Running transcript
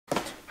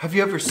Have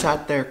you ever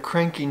sat there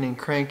cranking and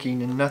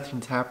cranking and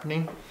nothing's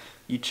happening?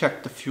 You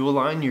check the fuel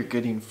line, you're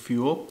getting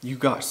fuel. You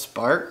got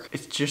spark,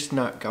 it's just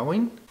not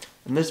going.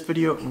 In this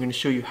video, I'm going to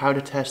show you how to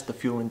test the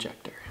fuel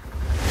injector.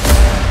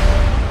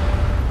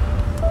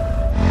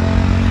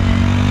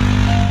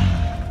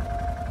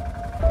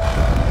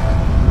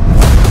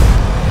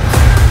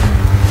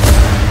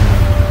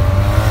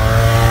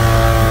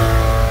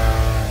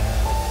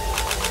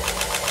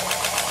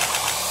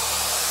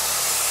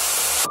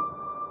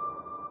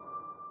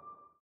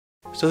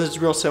 So this is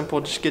real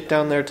simple. Just get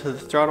down there to the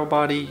throttle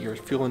body. Your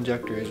fuel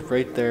injector is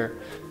right there.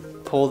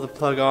 Pull the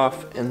plug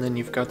off, and then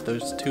you've got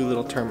those two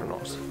little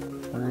terminals.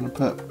 We're gonna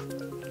put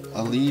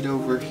a lead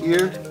over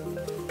here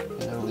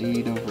and a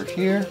lead over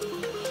here.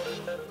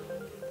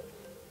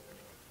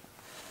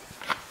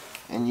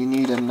 And you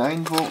need a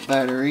 9-volt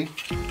battery.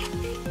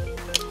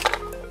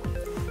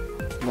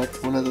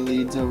 Connect one of the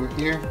leads over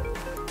here,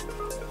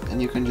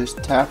 and you can just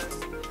tap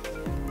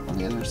on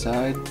the other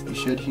side. You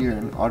should hear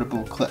an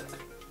audible click.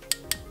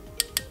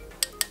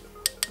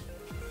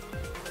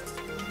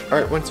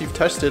 Alright, once you've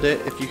tested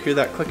it, if you hear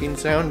that clicking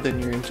sound, then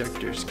your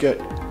injector is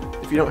good.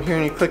 If you don't hear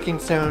any clicking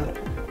sound,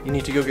 you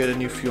need to go get a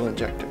new fuel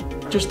injector.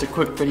 Just a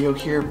quick video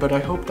here, but I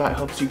hope that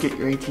helps you get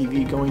your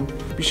ATV going.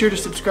 Be sure to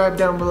subscribe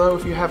down below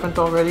if you haven't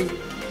already.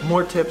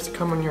 More tips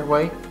coming your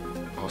way.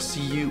 I'll see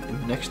you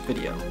in the next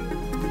video.